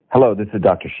Hello, this is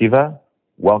Dr. Shiva.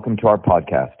 Welcome to our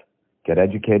podcast, Get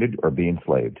Educated or Be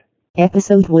Enslaved.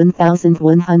 Episode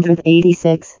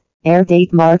 1186, air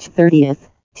date March 30th,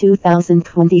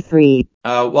 2023.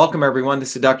 Welcome, everyone.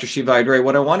 This is Dr. Shiva.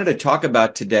 What I wanted to talk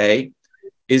about today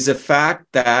is the fact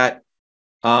that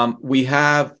we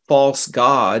have false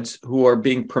gods who are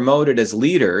being promoted as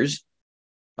leaders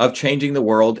of changing the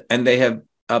world, and they have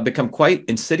become quite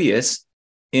insidious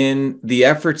in the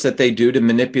efforts that they do to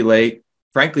manipulate,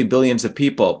 frankly, billions of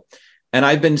people. And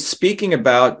I've been speaking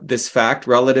about this fact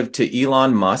relative to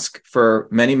Elon Musk for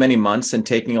many, many months and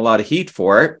taking a lot of heat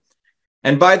for it.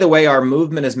 And by the way, our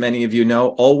movement, as many of you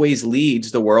know, always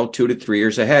leads the world 2 to 3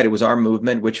 years ahead. It was our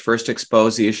movement which first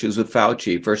exposed the issues with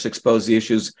Fauci, first exposed the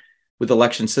issues with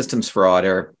election systems fraud,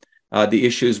 or the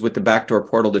issues with the backdoor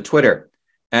portal to Twitter.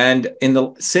 And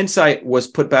since I was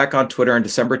put back on Twitter on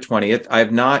December 20th, I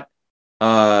have not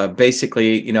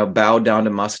basically, bowed down to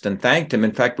Musk and thanked him.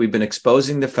 In fact, we've been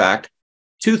exposing the fact,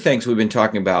 2 things we've been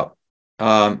talking about,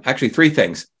 actually 3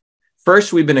 things.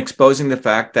 First, we've been exposing the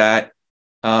fact that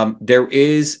there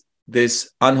is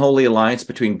this unholy alliance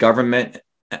between government,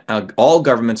 all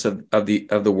governments of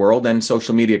the world, and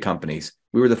social media companies.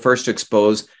 We were the first to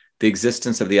expose the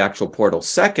existence of the actual portal.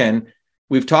 Second,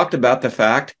 we've talked about the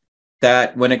fact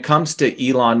that when it comes to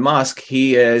Elon Musk,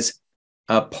 he is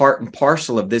part and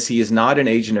parcel of this. He is not an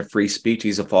agent of free speech.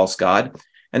 He's a false god.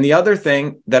 And the other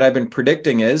thing that I've been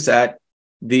predicting is that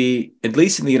at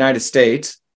least in the United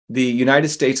States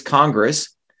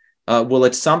Congress will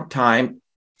at some time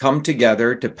come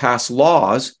together to pass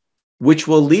laws which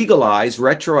will legalize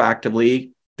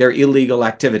retroactively their illegal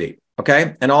activity.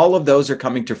 Okay. And all of those are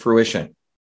coming to fruition.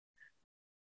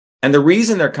 And the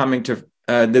reason they're coming to,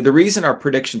 the reason our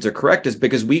predictions are correct is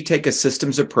because we take a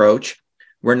systems approach.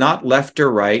 We're not left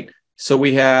or right. So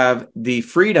we have the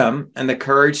freedom and the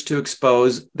courage to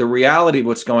expose the reality of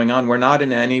what's going on. We're not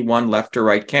in any one left or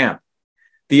right camp.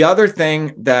 The other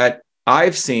thing that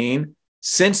I've seen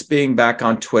since being back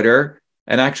on Twitter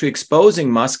and actually exposing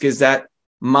Musk is that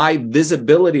my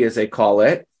visibility, as they call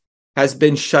it, has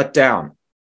been shut down.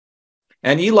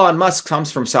 And Elon Musk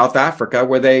comes from South Africa,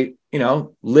 where they,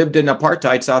 lived in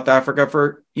apartheid South Africa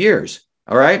for years.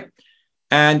 All right.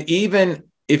 And even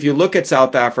if you look at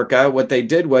South Africa, what they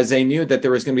did was they knew that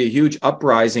there was going to be a huge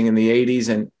uprising in the 80s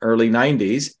and early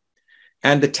 90s.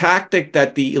 And the tactic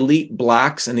that the elite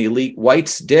blacks and the elite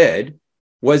whites did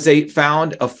was they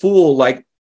found a fool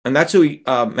and that's who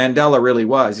Mandela really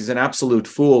was. He's an absolute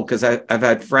fool, because I've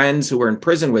had friends who were in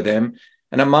prison with him.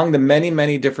 And among the many,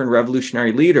 many different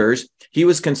revolutionary leaders, he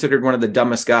was considered one of the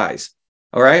dumbest guys.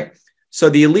 All right. So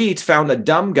the elites found a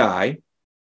dumb guy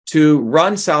to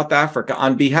run South Africa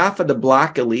on behalf of the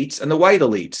black elites and the white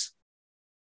elites.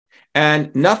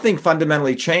 And nothing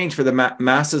fundamentally changed for the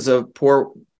masses of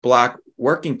poor black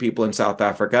working people in South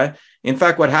Africa. In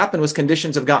fact, what happened was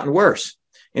conditions have gotten worse.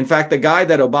 In fact, the guy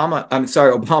that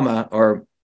Obama, or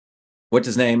what's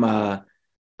his name,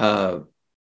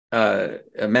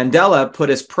 Mandela put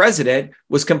as president,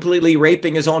 was completely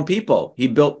raping his own people. He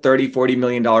built $30-40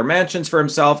 million mansions for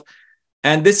himself.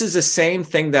 And this is the same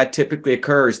thing that typically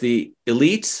occurs. The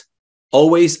elites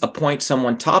always appoint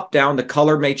someone top down. The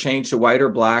color may change to white or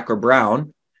black or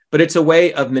brown, but it's a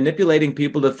way of manipulating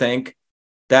people to think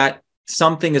that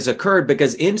something has occurred,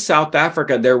 because in South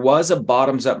Africa, there was a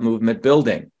bottoms-up movement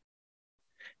building.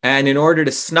 And in order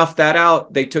to snuff that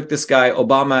out, they took this guy,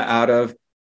 Obama, out of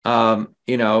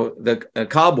the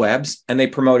cobwebs, and they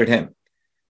promoted him.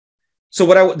 So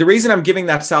the reason I'm giving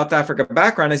that South Africa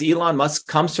background is Elon Musk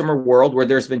comes from a world where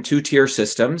there's been 2-tier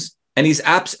systems, and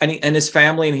and his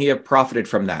family and he have profited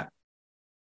from that.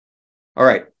 All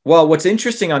right. Well, what's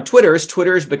interesting on Twitter is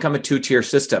Twitter has become a 2-tier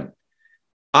system.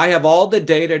 I have all the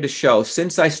data to show,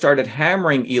 since I started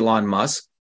hammering Elon Musk,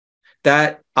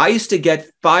 that I used to get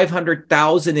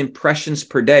 500,000 impressions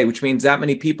per day, which means that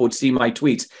many people would see my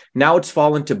tweets. Now it's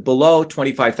fallen to below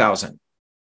 25,000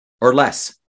 or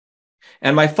less.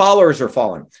 And my followers are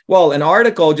falling. Well, an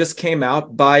article just came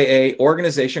out by an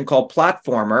organization called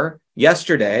Platformer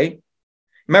yesterday.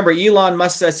 Remember, Elon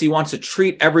Musk says he wants to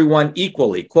treat everyone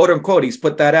equally, quote unquote. He's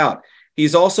put that out.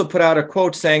 He's also put out a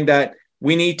quote saying that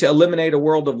we need to eliminate a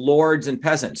world of lords and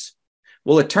peasants.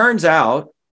 Well, it turns out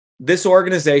this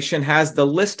organization has the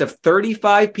list of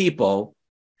 35 people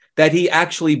that he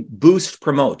actually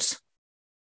promotes.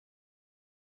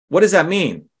 What does that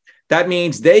mean? That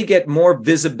means they get more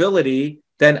visibility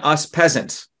than us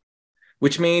peasants,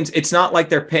 which means it's not like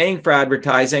they're paying for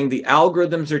advertising. The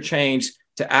algorithms are changed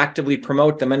to actively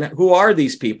promote them. And who are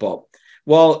these people?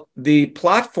 Well, the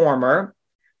Platformer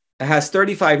has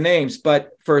 35 names,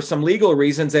 but for some legal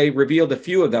reasons, they revealed a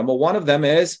few of them. Well, one of them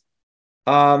is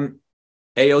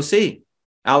AOC,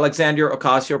 Alexandria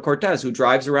Ocasio-Cortez, who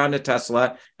drives around a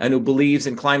Tesla and who believes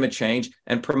in climate change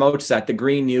and promotes that, the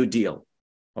Green New Deal.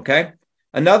 Okay.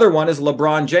 Another one is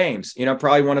LeBron James,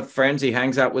 probably one of the friends he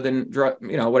hangs out with in,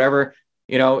 whatever,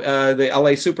 the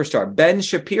LA superstar. Ben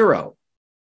Shapiro.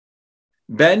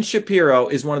 Ben Shapiro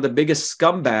is one of the biggest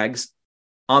scumbags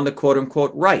on the quote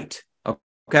unquote right.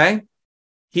 Okay.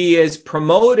 He is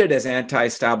promoted as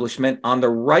anti-establishment on the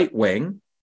right wing,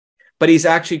 but he's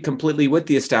actually completely with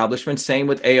the establishment. Same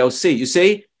with AOC. You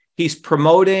see, he's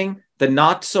promoting the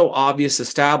not so obvious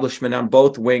establishment on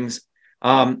both wings.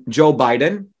 Joe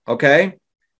Biden, okay,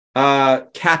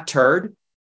 cat turd,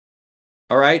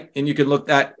 all right, and you can look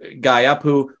that guy up,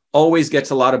 who always gets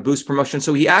a lot of boost promotion.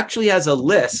 So he actually has a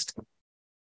list.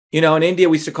 In India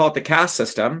we used to call it the caste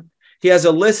system. He has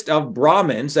a list of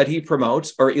Brahmins that he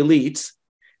promotes, or elites,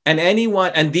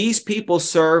 and these people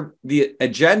serve the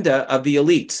agenda of the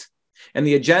elites. And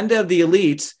the agenda of the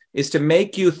elites is to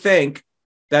make you think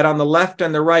that on the left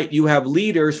and the right, you have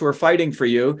leaders who are fighting for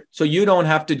you, so you don't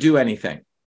have to do anything.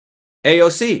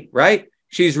 AOC, right?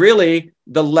 She's really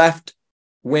the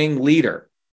left-wing leader.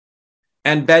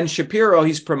 And Ben Shapiro,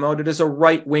 he's promoted as a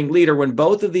right-wing leader, when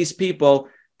both of these people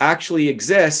actually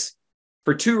exist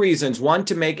for two reasons. One,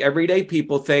 to make everyday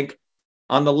people think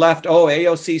on the left, oh,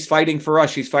 AOC's fighting for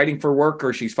us. She's fighting for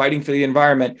workers. She's fighting for the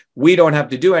environment. We don't have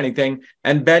to do anything.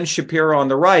 And Ben Shapiro on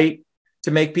the right,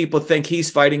 to make people think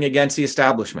he's fighting against the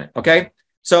establishment. Okay.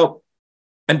 So,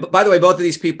 and by the way, both of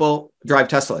these people drive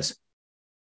Teslas.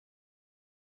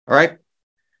 All right.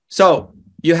 So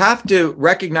you have to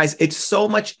recognize it's so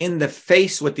much in the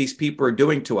face what these people are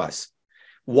doing to us.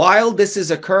 While this is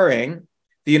occurring,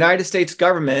 the United States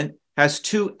government has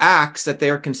two acts that they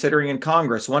are considering in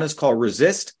Congress. One is called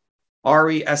RESIST,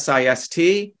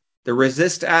 RESIST, the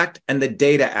RESIST Act, and the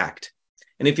Data Act.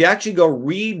 And if you actually go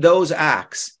read those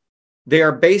acts, they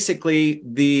are basically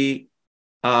the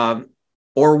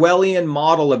Orwellian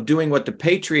model of doing what the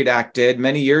Patriot Act did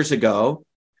many years ago,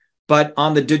 but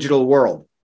on the digital world.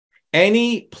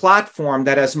 Any platform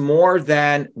that has more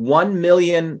than 1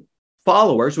 million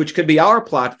followers, which could be our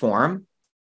platform,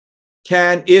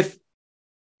 can, if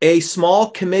a small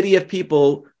committee of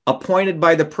people appointed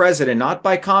by the president, not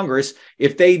by Congress,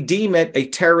 if they deem it a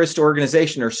terrorist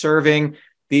organization or serving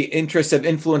the interests of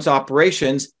influence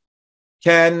operations,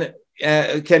 can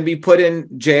be put in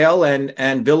jail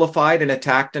and vilified and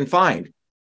attacked and fined.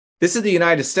 This is the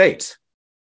United States.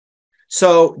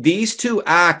 So these two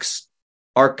acts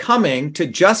are coming to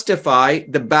justify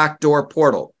the backdoor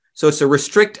portal. So it's the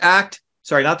Restrict Act,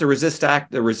 sorry, not the Resist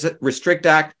Act, the Restrict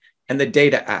Act and the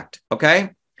Data Act,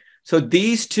 okay? So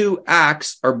these two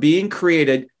acts are being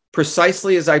created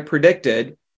precisely as I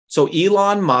predicted. So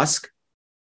Elon Musk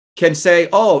can say,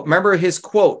 oh, remember his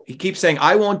quote. He keeps saying,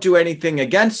 I won't do anything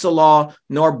against the law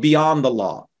nor beyond the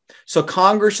law. So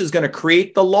Congress is going to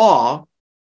create the law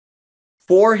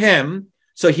for him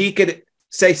so he could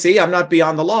say, see, I'm not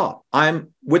beyond the law. I'm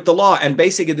with the law. And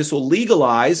basically this will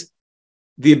legalize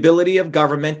the ability of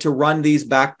government to run these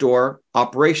backdoor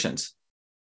operations.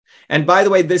 And by the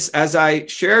way, this, as I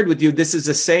shared with you, this is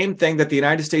the same thing that the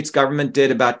United States government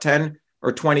did about 10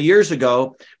 or 20 years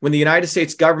ago when the United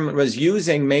States government was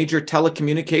using major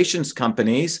telecommunications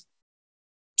companies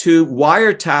to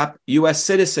wiretap U.S.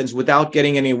 citizens without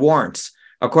getting any warrants.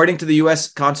 According to the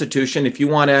U.S. Constitution, if you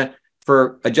want to,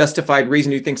 for a justified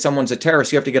reason, you think someone's a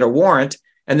terrorist, you have to get a warrant,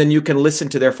 and then you can listen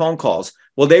to their phone calls.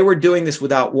 Well, they were doing this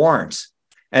without warrants.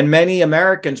 And many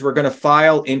Americans were going to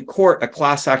file in court a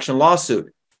class action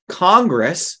lawsuit.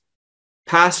 Congress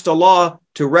passed a law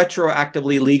to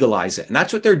retroactively legalize it. And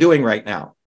that's what they're doing right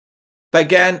now. But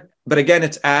again,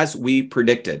 it's as we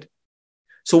predicted.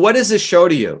 So what does this show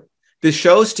to you? This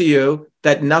shows to you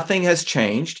that nothing has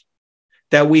changed,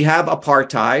 that we have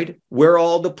apartheid, we're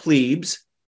all the plebes,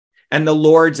 and the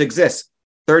lords exist.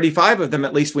 35 of them,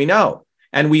 at least we know.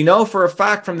 And we know for a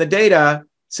fact from the data,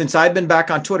 since I've been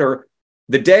back on Twitter,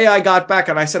 the day I got back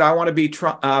and I said, I want to be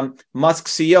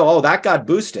Musk's CEO, oh, that got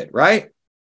boosted, right?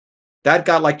 That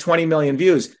got like 20 million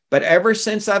views. But ever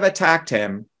since I've attacked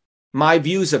him, my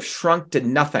views have shrunk to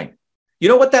nothing. You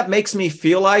know what that makes me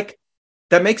feel like?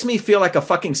 That makes me feel like a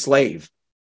fucking slave.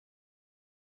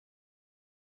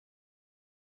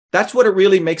 That's what it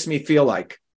really makes me feel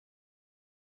like.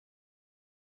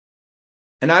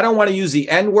 And I don't want to use the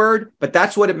N word, but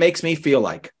that's what it makes me feel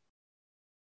like.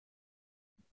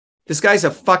 This guy's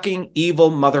a fucking evil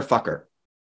motherfucker.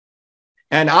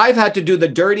 And I've had to do the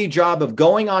dirty job of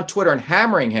going on Twitter and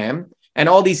hammering him and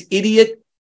all these idiot,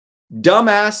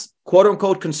 dumbass, quote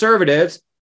unquote conservatives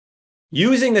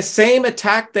using the same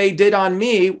attack they did on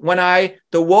me when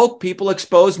the woke people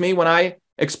exposed me when I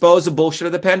exposed the bullshit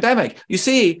of the pandemic. You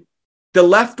see, the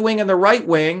left wing and the right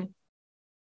wing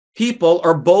people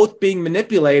are both being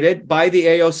manipulated by the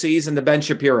AOCs and the Ben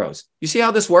Shapiros. You see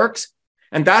how this works?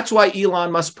 And that's why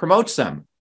Elon Musk promotes them.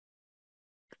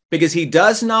 Because he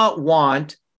does not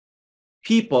want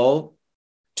people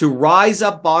to rise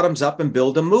up, bottoms up, and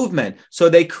build a movement. So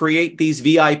they create these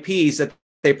VIPs that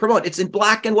they promote. It's in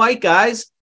black and white, guys.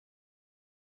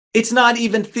 It's not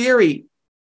even theory.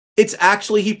 It's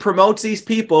actually, he promotes these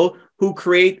people who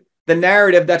create the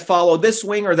narrative that follow this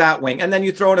wing or that wing. And then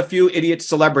you throw in a few idiot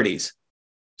celebrities.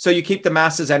 So you keep the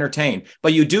masses entertained.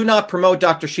 But you do not promote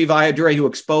Dr. Shiva Ayyadurai, who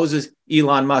exposes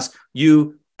Elon Musk.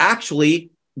 You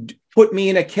actually put me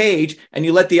in a cage and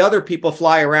you let the other people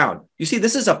fly around. You see,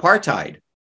 this is apartheid.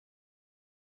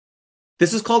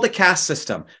 This is called a caste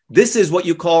system. This is what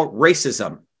you call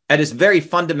racism at its very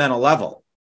fundamental level.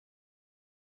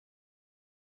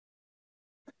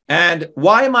 And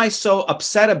why am I so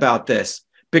upset about this?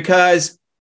 Because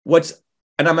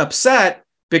I'm upset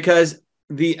because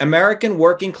the American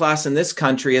working class in this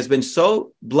country has been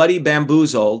so bloody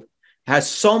bamboozled, has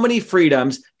so many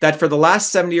freedoms that for the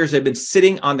last 70 years, they've been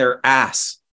sitting on their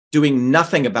ass doing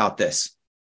nothing about this.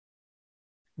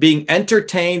 Being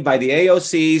entertained by the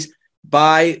AOCs,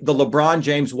 by the LeBron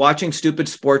James, watching stupid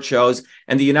sports shows.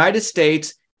 And the United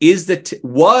States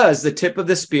was the tip of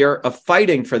the spear of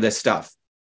fighting for this stuff.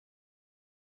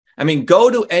 I mean, go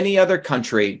to any other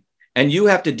country and you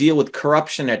have to deal with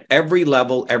corruption at every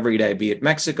level every day, be it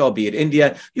Mexico, be it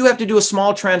India. You have to do a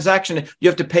small transaction. You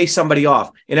have to pay somebody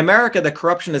off. In America, the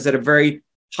corruption is at a very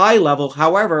high level.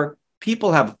 However,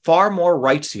 people have far more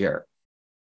rights here.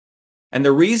 And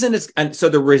the reason is, and so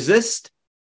the Restrict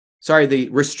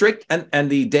and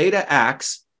the Data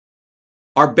Acts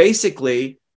are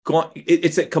basically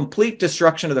it's a complete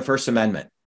destruction of the First Amendment.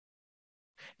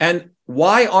 And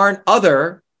why aren't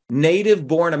other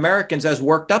native-born Americans as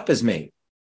worked up as me?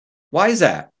 Why is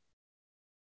that?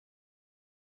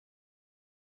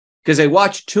 Because they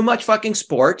watch too much fucking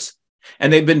sports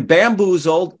and they've been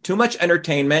bamboozled, too much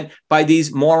entertainment by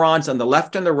these morons on the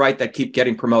left and the right that keep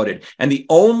getting promoted. And the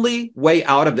only way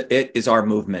out of it is our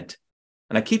movement.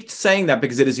 And I keep saying that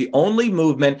because it is the only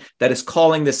movement that is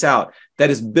calling this out, that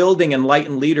is building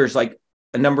enlightened leaders like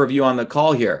a number of you on the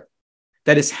call here,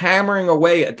 that is hammering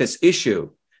away at this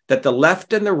issue, that the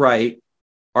left and the right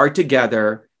are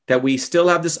together, that we still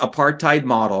have this apartheid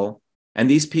model, and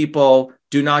these people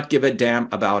do not give a damn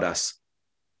about us.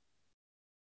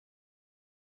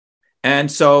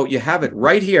 And so you have it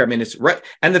right here. I mean, it's right.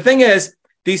 And the thing is,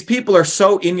 these people are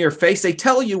so in your face. They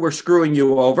tell you we're screwing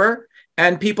you over.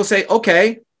 And people say,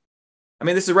 okay. I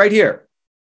mean, this is right here.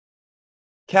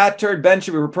 Cat turd Ben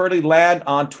should reportedly land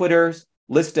on Twitter's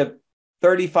list of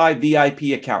 35 VIP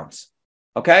accounts.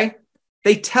 Okay?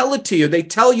 They tell it to you. They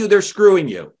tell you they're screwing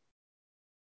you.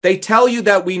 They tell you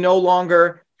that we no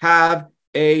longer have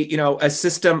a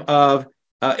system of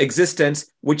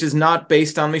existence, which is not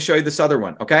based on, let me show you this other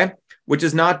one, okay? Which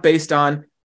is not based on,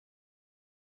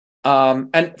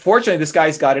 and fortunately, this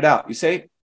guy's got it out. You see,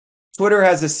 Twitter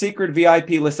has a secret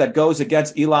VIP list that goes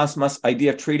against Elon Musk's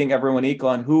idea of treating everyone equal,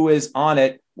 and who is on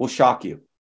it will shock you.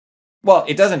 Well,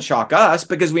 it doesn't shock us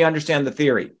because we understand the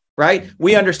theory, right?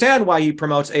 We understand why he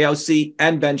promotes AOC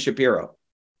and Ben Shapiro.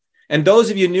 And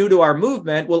those of you new to our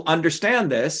movement will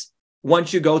understand this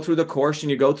once you go through the course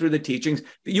and you go through the teachings.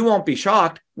 You won't be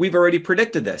shocked. We've already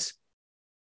predicted this.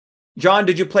 John,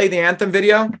 did you play the anthem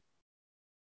video?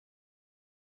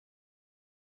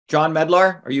 John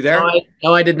Medlar, are you there?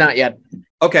 No, I did not yet.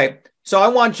 Okay, so I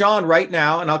want John right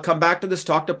now, and I'll come back to this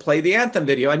talk to play the anthem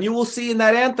video. And you will see in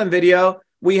that anthem video,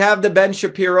 we have the Ben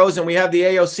Shapiros and we have the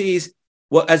AOCs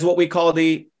as what we call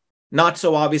the not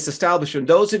so obvious establishment.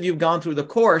 Those of you who've gone through the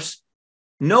course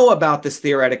know about this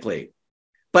theoretically.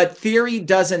 But theory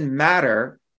doesn't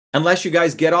matter unless you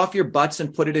guys get off your butts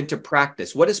and put it into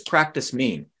practice. What does practice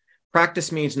mean?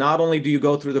 Practice means not only do you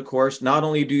go through the course, not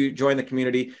only do you join the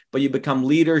community, but you become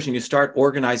leaders and you start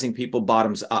organizing people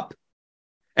bottoms up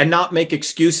and not make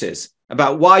excuses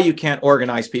about why you can't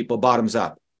organize people bottoms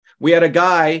up. We had a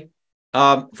guy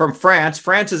from France.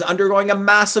 France is undergoing a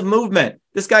massive movement.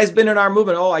 This guy's been in our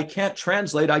movement. Oh, I can't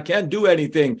translate. I can't do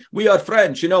anything. We are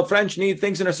French. You know, French need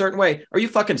things in a certain way. Are you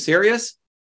fucking serious?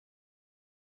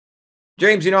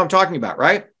 James, you know what I'm talking about,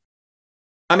 right?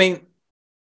 I mean,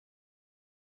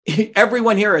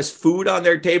 everyone here has food on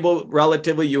their table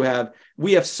relatively.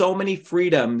 We have so many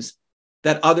freedoms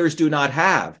that others do not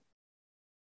have.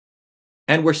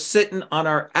 And we're sitting on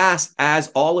our ass as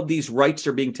all of these rights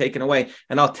are being taken away.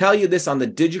 And I'll tell you this, on the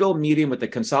digital medium with the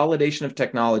consolidation of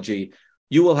technology,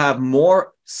 you will have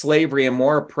more slavery and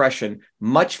more oppression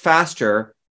much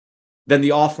faster than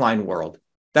the offline world.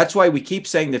 That's why we keep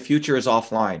saying the future is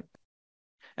offline.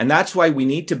 And that's why we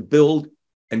need to build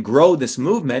and grow this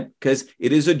movement, because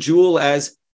it is a jewel,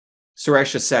 as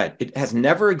Suresha said. It has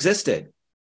never existed.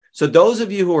 So those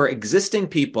of you who are existing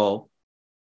people,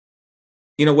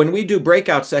 when we do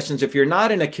breakout sessions, if you're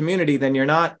not in a community, then you're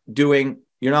not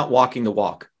walking the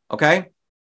walk, okay?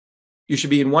 You should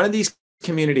be in one of these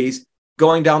communities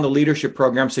going down the leadership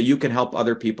program so you can help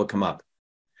other people come up.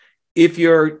 If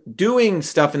you're doing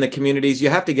stuff in the communities, you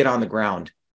have to get on the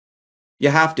ground. You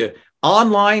have to.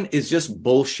 Online is just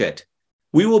bullshit.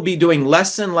 We will be doing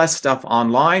less and less stuff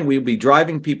online. We'll be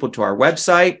driving people to our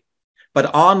website.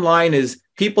 But online is,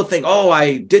 people think, oh,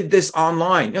 I did this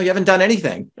online. No, you haven't done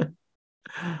anything.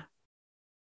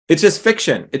 It's just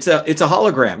fiction. It's a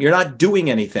hologram. You're not doing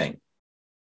anything.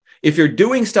 If you're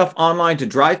doing stuff online to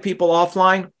drive people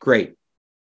offline, great.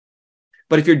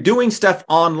 But if you're doing stuff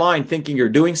online thinking you're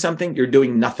doing something, you're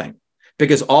doing nothing.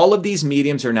 Because all of these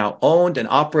mediums are now owned and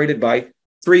operated by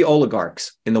 3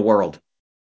 oligarchs in the world.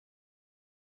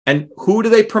 And who do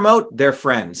they promote? Their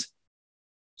friends.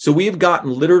 So we've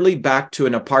gotten literally back to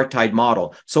an apartheid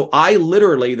model. So I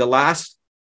literally, the last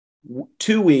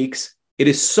 2 weeks, it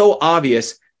is so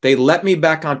obvious, they let me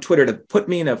back on Twitter to put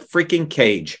me in a freaking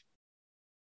cage.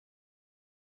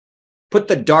 Put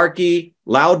the darky,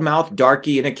 loudmouth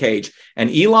darky in a cage. And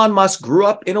Elon Musk grew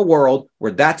up in a world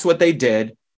where that's what they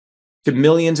did to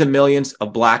millions and millions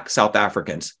of Black South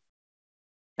Africans.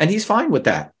 And he's fine with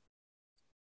that.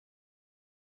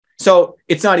 So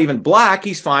it's not even Black.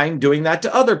 He's fine doing that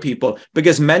to other people,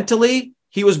 because mentally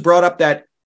he was brought up that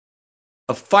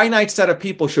a finite set of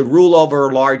people should rule over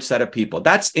a large set of people.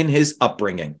 That's in his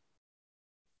upbringing.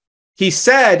 He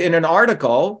said in an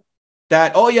article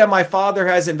that, oh yeah, my father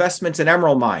has investments in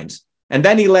emerald mines. And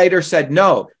then he later said,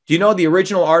 no. Do you know the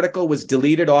original article was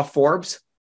deleted off Forbes?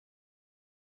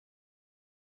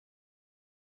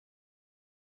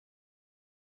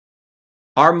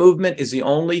 Our movement is the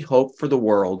only hope for the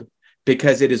world,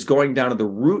 because it is going down to the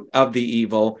root of the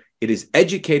evil. It is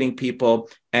educating people,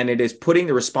 and it is putting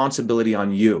the responsibility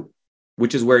on you,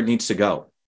 which is where it needs to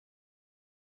go.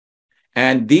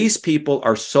 And these people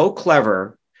are so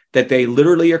clever that they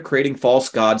literally are creating false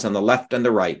gods on the left and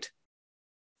the right.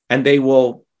 And they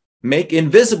will make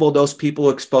invisible those people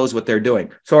who expose what they're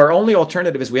doing. So our only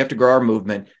alternative is we have to grow our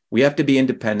movement, we have to be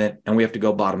independent, and we have to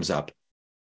go bottoms up.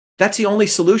 That's the only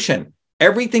solution.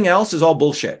 Everything else is all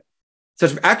bullshit. So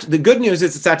actually, the good news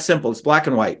is it's that simple. It's black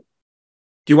and white.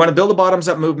 Do you want to build a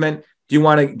bottoms-up movement? Do you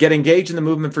want to get engaged in the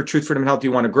movement for truth, freedom, and health? Do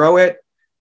you want to grow it?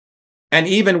 And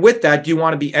even with that, do you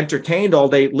want to be entertained all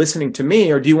day listening to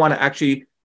me, or do you want to actually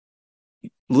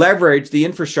leverage the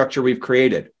infrastructure we've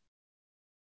created?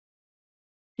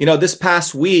 This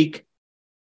past week,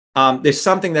 there's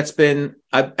something that's been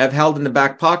I've held in the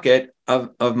back pocket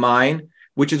of mine,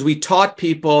 which is we taught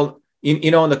people.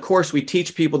 In the course, we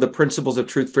teach people the principles of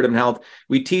truth, freedom, and health.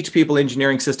 We teach people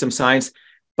engineering, system science.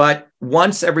 But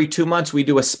once every 2 months, we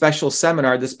do a special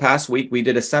seminar. This past week, we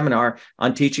did a seminar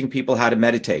on teaching people how to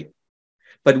meditate.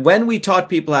 But when we taught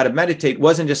people how to meditate, it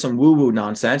wasn't just some woo-woo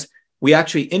nonsense. We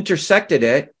actually intersected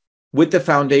it with the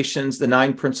foundations, the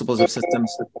 9 principles of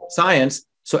systems science,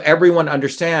 so everyone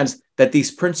understands that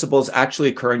these principles actually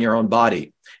occur in your own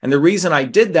body. And the reason I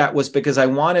did that was because I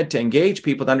wanted to engage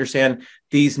people to understand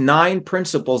these 9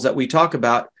 principles that we talk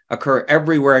about occur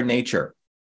everywhere in nature.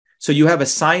 So you have a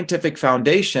scientific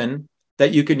foundation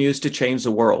that you can use to change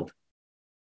the world.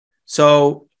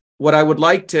 So what I would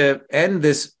like to end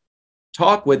this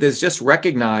talk with is just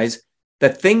recognize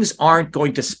that things aren't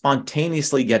going to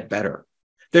spontaneously get better.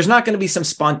 There's not going to be some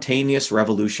spontaneous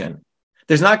revolution.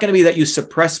 There's not going to be that you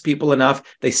suppress people enough,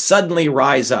 they suddenly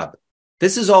rise up.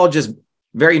 This is all just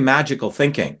very magical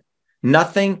thinking.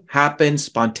 Nothing happens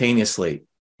spontaneously.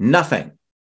 Nothing.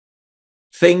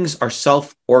 Things are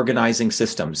self-organizing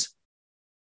systems.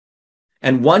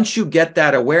 And once you get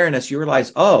that awareness, you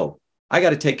realize, oh, I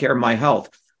got to take care of my health.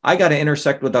 I got to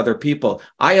intersect with other people.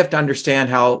 I have to understand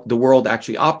how the world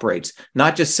actually operates,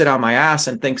 not just sit on my ass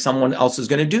and think someone else is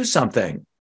going to do something.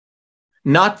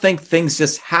 Not think things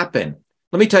just happen.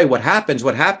 Let me tell you what happens.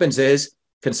 What happens is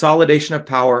consolidation of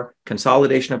power,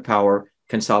 consolidation of power,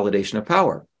 consolidation of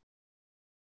power.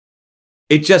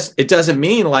 It doesn't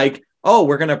mean like, oh,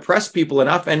 we're going to press people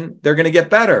enough and they're going to get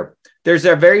better. There's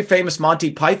a very famous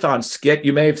Monty Python skit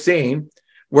you may have seen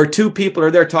where 2 people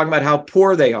are there talking about how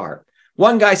poor they are.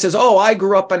 One guy says, oh, I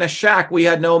grew up in a shack. We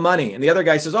had no money. And the other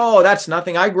guy says, oh, that's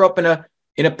nothing. I grew up in a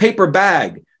in a paper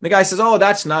bag. The guy says, oh,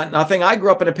 that's not nothing. I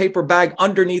grew up in a paper bag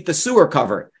underneath the sewer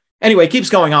cover. Anyway, it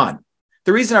keeps going on.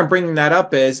 The reason I'm bringing that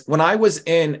up is when I was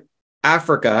in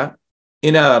Africa, we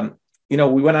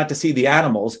went out to see the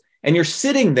animals, and you're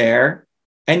sitting there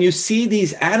and you see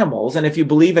these animals. And if you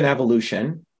believe in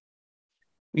evolution,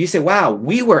 you say, wow,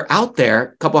 we were out there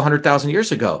a couple 100,000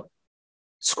 years ago,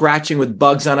 scratching with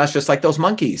bugs on us, just like those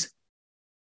monkeys.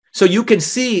 So you can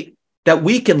see that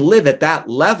we can live at that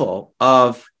level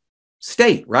of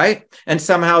state, right? And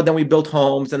somehow then we built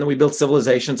homes, and then we built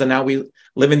civilizations, and now we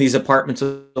live in these apartments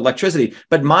with electricity.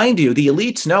 But mind you, the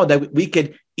elites know that we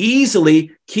could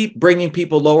easily keep bringing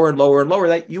people lower and lower and lower,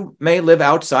 that you may live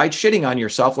outside shitting on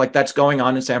yourself like that's going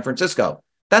on in San Francisco.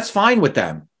 That's fine with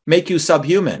them. Make you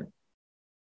subhuman.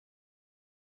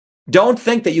 Don't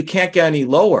think that you can't get any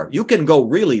lower. You can go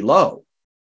really low.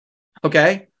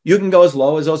 Okay? You can go as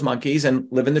low as those monkeys and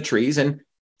live in the trees and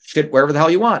shit wherever the hell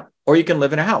you want. Or you can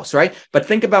live in a house, right? But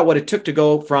think about what it took to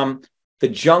go from the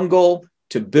jungle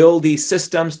to build these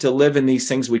systems to live in these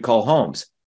things we call homes.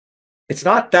 It's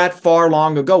not that far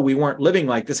long ago we weren't living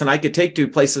like this. And I could take you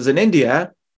to places in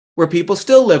India where people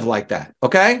still live like that,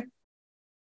 okay?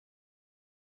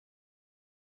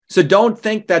 So don't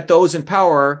think that those in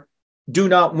power do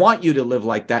not want you to live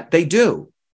like that. They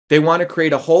do. They want to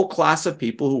create a whole class of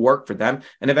people who work for them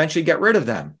and eventually get rid of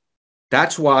them.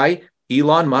 That's why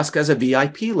Elon Musk has a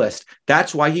VIP list.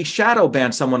 That's why he shadow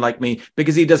banned someone like me,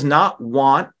 because he does not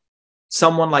want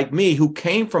someone like me who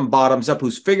came from bottoms up,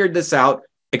 who's figured this out,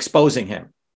 exposing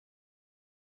him.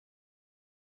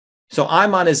 So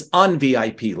I'm on his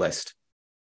un-VIP list.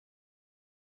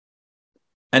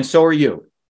 And so are you.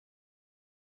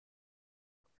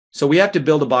 So we have to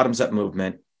build a bottoms-up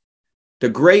movement. The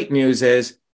great news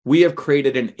is we have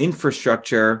created an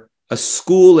infrastructure, a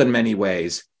school in many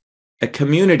ways, a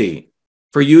community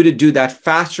for you to do that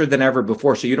faster than ever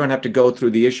before, so you don't have to go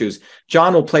through the issues.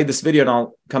 John will play this video, and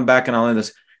I'll come back and I'll end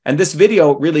this. And this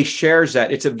video really shares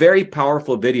that. It's a very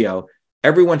powerful video.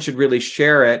 Everyone should really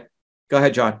share it. Go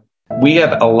ahead, John. We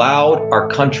have allowed our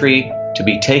country to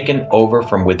be taken over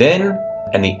from within,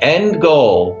 and the end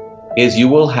goal is you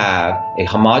will have a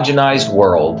homogenized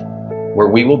world where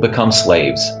we will become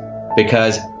slaves,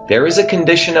 because there is a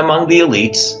condition among the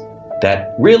elites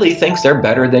that really thinks they're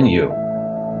better than you,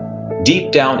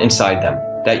 deep down inside them,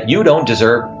 that you don't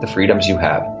deserve the freedoms you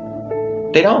have.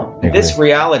 They don't. Okay. This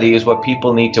reality is what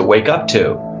people need to wake up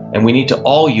to, and we need to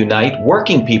all unite,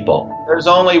 working people. There's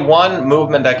only one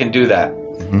movement that can do that.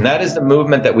 And that is the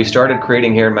movement that we started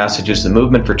creating here in Massachusetts, the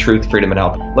movement for truth, freedom, and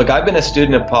health. Look, I've been a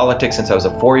student of politics since I was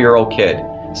a 4-year-old kid,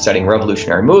 studying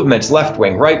revolutionary movements, left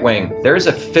wing, right wing. There's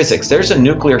a physics, there's a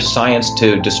nuclear science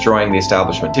to destroying the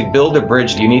establishment. To build a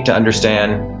bridge, you need to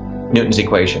understand Newton's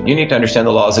equation. You need to understand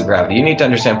the laws of gravity. You need to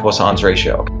understand Poisson's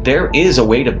ratio. There is a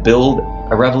way to build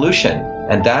a revolution,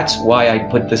 and that's why I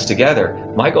put this together.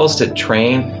 My goal is to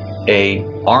train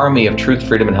an army of truth,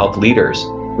 freedom, and health leaders.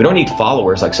 We don't need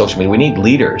followers like social media. We need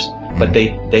leaders, but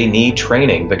they need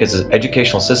training, because the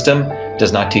educational system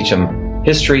does not teach them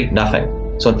history,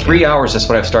 nothing. So in 3 hours, that's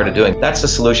what I've started doing. That's the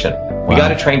solution. Wow. We got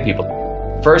to train people.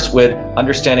 First, with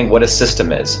understanding what a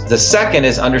system is. The second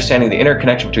is understanding the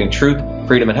interconnection between truth,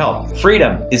 freedom, and health.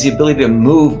 Freedom is the ability to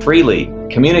move freely,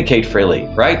 communicate freely,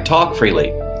 right? Talk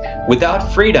freely.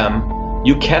 Without freedom,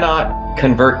 you cannot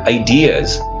convert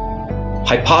ideas,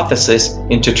 hypothesis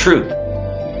into truth,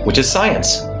 which is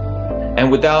science. And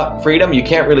without freedom, you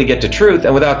can't really get to truth.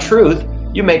 And without truth,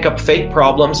 you make up fake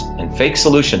problems and fake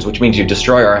solutions, which means you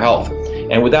destroy our health.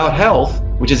 And without health,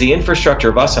 which is the infrastructure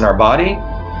of us and our body,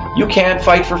 you can't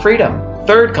fight for freedom.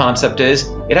 Third concept is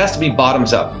it has to be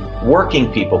bottoms up.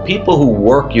 Working people, people who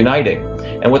work uniting.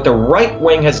 And what the right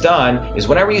wing has done is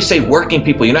whenever you say working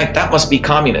people unite, that must be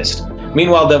communist.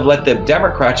 Meanwhile, they've let the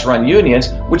Democrats run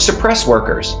unions, which suppress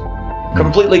workers.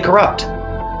 Completely corrupt.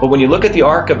 But when you look at the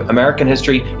arc of American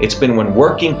history, it's been when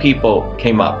working people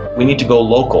came up. We need to go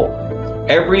local.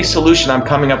 Every solution I'm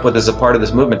coming up with as a part of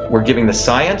this movement, we're giving the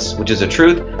science, which is the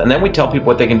truth, and then we tell people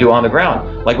what they can do on the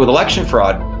ground. Like with election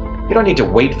fraud, you don't need to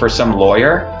wait for some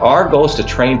lawyer. Our goal is to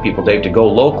train people, Dave, to go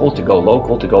local, to go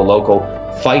local, to go local,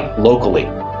 fight locally.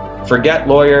 Forget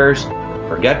lawyers,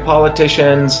 forget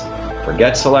politicians,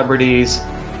 forget celebrities.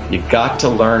 You got to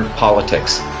learn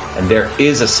politics, and there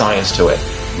is a science to it.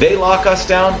 They lock us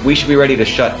down, we should be ready to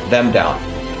shut them down.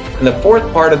 And the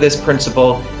fourth part of this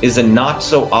principle is a not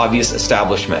so obvious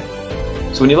establishment.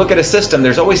 So when you look at a system,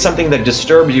 there's always something that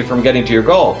disturbs you from getting to your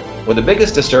goal. Well, the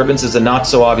biggest disturbance is a not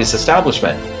so obvious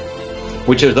establishment,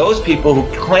 which are those people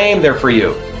who claim they're for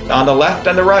you, on the left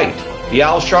and the right. The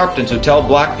Al Sharptons who tell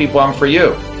black people I'm for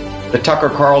you, the Tucker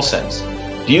Carlsons,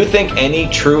 Do you think any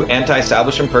true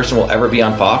anti-establishment person will ever be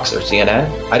on Fox or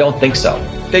CNN? I don't think so.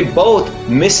 They both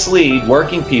mislead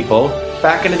working people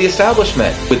back into the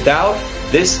establishment. Without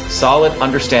this solid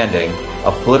understanding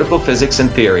of political physics and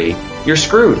theory, you're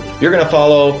screwed. You're going to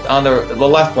follow on the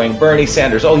left wing, Bernie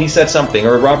Sanders. Oh, he said something.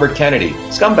 Or Robert Kennedy.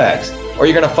 Scumbags. Or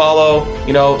you're going to follow,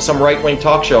 some right-wing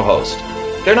talk show host.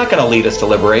 They're not going to lead us to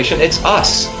liberation. It's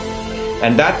us.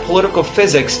 And that political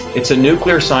physics, it's a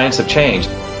nuclear science of change.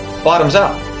 Bottoms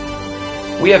up.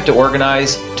 We have to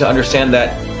organize to understand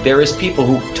that there is people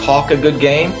who talk a good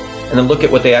game and then look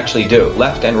at what they actually do,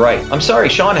 left and right. I'm sorry,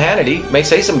 Sean Hannity may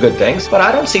say some good things, but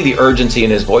I don't see the urgency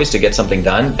in his voice to get something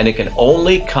done, and it can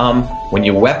only come when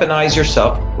you weaponize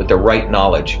yourself with the right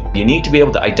knowledge. You need to be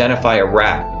able to identify a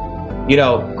rat.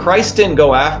 Christ didn't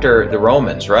go after the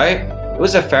Romans, right? It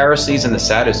was the Pharisees and the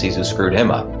Sadducees who screwed him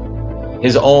up.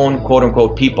 His own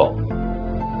quote-unquote people.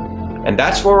 And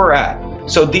that's where we're at.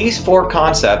 So these 4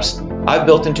 concepts I've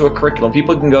built into a curriculum.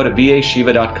 People can go to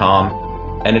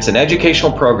vashiva.com, and it's an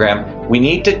educational program. We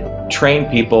need to train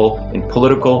people in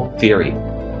political theory.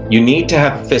 You need to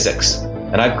have physics,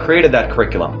 and I've created that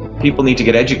curriculum. People need to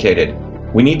get educated.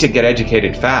 We need to get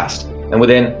educated fast. And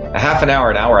within a half an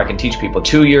hour, I can teach people.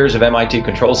 2 years of MIT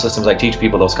control systems, I teach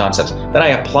people those concepts. Then I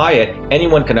apply it,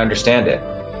 anyone can understand it.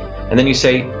 And then you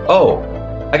say, oh,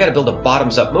 I got to build a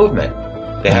bottoms-up movement.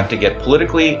 They have to get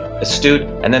politically astute,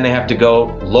 and then they have to go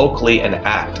locally and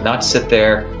act, not sit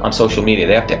there on social media.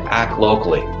 They have to act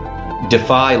locally,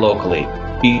 defy locally,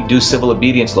 do civil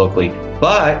obedience locally,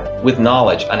 but with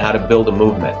knowledge on how to build a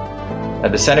movement.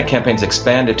 And the Senate campaign's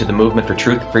expanded to the Movement for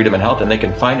Truth, Freedom, and Health, and they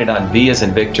can find it on V as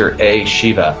in Victor, A,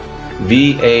 Shiva,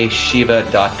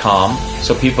 vashiva.com,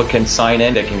 so people can sign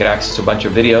in. They can get access to a bunch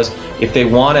of videos. If they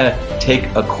want to take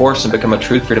a course and become a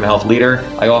Truth, Freedom, Health leader,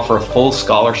 I offer a full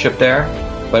scholarship there.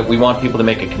 But we want people to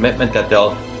make a commitment that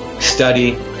they'll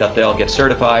study, that they'll get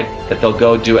certified, that they'll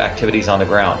go do activities on the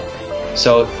ground.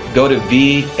 So go to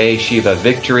VA Shiva,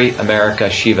 Victory America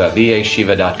Shiva,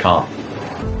 vashiva.com.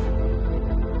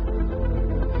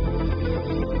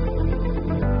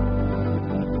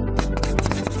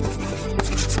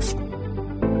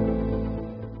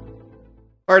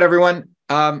 All right, everyone.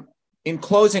 In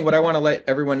closing, what I want to let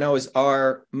everyone know is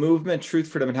our movement, Truth,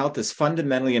 Freedom, and Health, is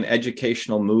fundamentally an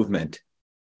educational movement.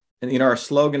 And our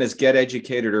slogan is get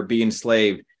educated or be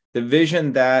enslaved. The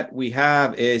vision that we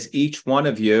have is each one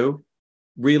of you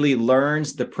really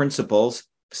learns the principles,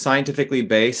 scientifically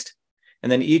based,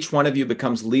 and then each one of you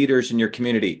becomes leaders in your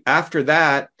community. After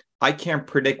that, I can't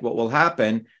predict what will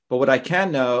happen, but what I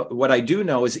do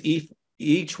know is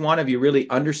each one of you really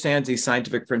understands these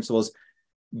scientific principles,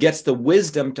 gets the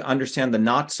wisdom to understand the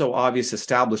not so obvious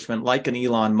establishment like an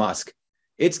Elon Musk.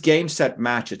 It's game, set,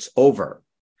 match. It's over.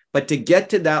 But to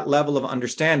get to that level of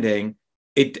understanding,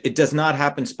 it does not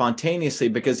happen spontaneously,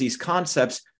 because these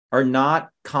concepts are not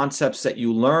concepts that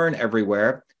you learn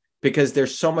everywhere, because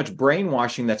there's so much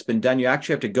brainwashing that's been done. You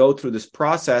actually have to go through this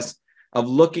process of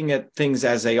looking at things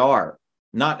as they are,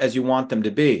 not as you want them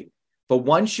to be. But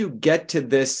once you get to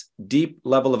this deep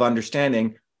level of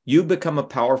understanding, you become a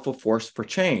powerful force for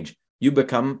change. You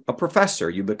become a professor.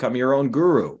 You become your own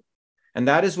guru. And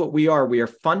that is what we are. We are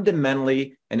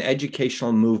fundamentally an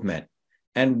educational movement.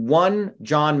 And one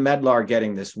John Medlar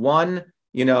getting this, one,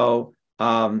 James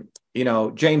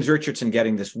Richardson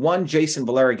getting this, one Jason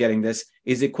Valera getting this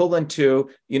is equivalent to,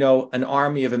 an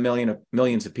army of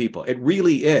millions of people. It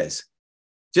really is.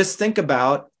 Just think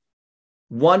about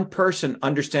one person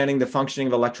understanding the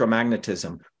functioning of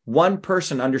electromagnetism, one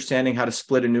person understanding how to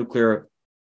split an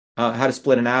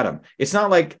atom. It's not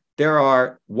like there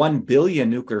are 1 billion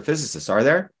nuclear physicists, are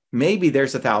there? Maybe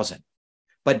there's 1,000.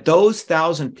 But those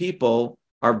 1,000 people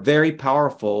are very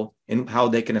powerful in how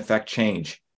they can affect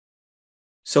change.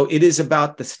 So it is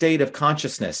about the state of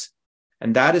consciousness.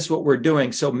 And that is what we're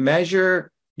doing. So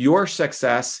measure your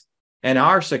success and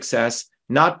our success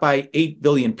not by 8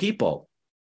 billion people,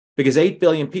 because 8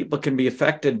 billion people can be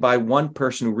affected by one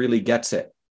person who really gets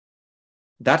it.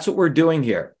 That's what we're doing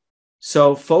here.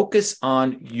 So focus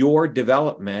on your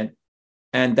development,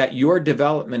 and that your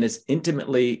development is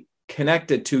intimately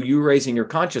connected to you raising your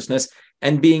consciousness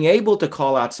and being able to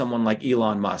call out someone like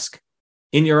Elon Musk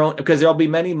in your own, because there'll be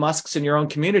many Musks in your own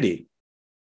community.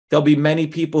 There'll be many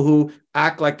people who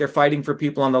act like they're fighting for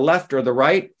people on the left or the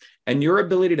right. And your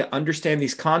ability to understand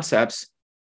these concepts,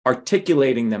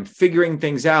 articulating them, figuring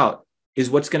things out,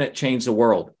 is what's going to change the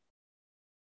world.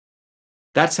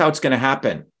 That's how it's going to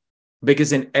happen.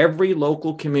 Because in every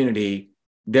local community,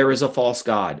 there is a false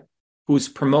god who's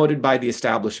promoted by the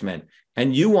establishment.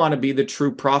 And you want to be the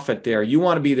true prophet there. You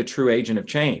want to be the true agent of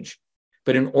change.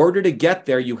 But in order to get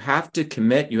there, you have to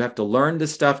commit, you have to learn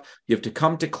this stuff, you have to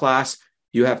come to class,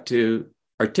 you have to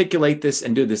articulate this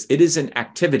and do this. It is an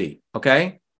activity,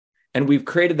 okay? And we've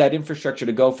created that infrastructure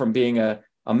to go from being a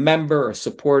member, a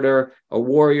supporter, a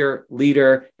warrior,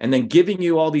 leader, and then giving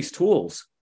you all these tools.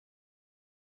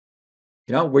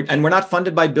 You know, we're not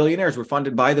funded by billionaires. We're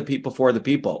funded by the people for the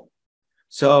people.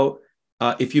 So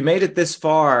if you made it this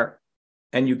far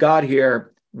and you got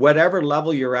here, whatever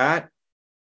level you're at,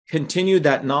 continue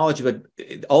that knowledge. But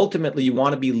ultimately, you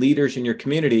want to be leaders in your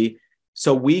community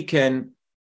so we can,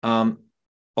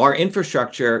 our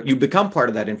infrastructure, you become part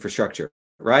of that infrastructure,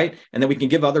 right? And then we can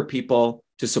give other people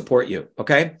to support you,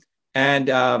 okay?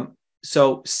 And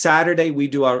so Saturday, we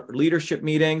do our leadership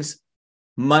meetings.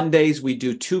 Mondays, we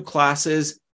do 2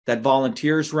 classes that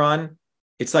volunteers run.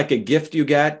 It's like a gift you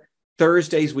get.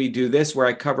 Thursdays, we do this where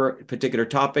I cover a particular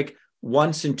topic.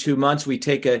 Once in 2 months, we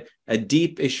take a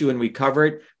deep issue and we cover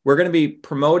it. We're going to be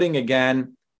promoting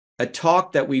again a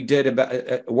talk that we did about,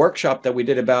 a workshop that we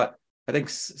did about, I think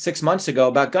 6 months ago,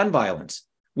 about gun violence.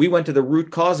 We went to the root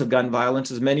cause of gun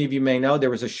violence. As many of you may know, there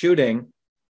was a shooting,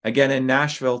 again, in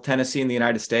Nashville, Tennessee, in the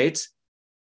United States.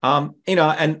 You know,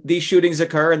 and these shootings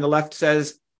occur and the left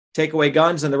says, take away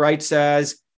guns. And the right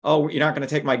says, oh, you're not going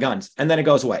to take my guns. And then it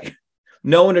goes away.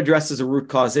 No one addresses a root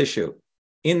cause issue.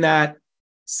 In that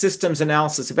systems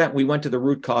analysis event, we went to the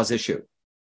root cause issue.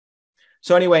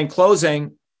 So anyway, in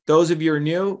closing, those of you who are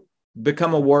new,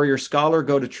 become a warrior scholar,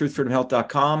 go to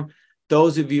truthfreedomhealth.com.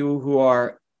 Those of you who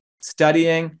are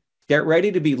studying, get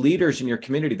ready to be leaders in your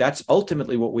community. That's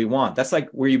ultimately what we want. That's like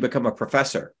where you become a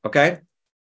professor, okay?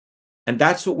 And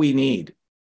that's what we need.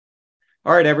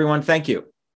 All right, everyone, thank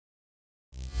you.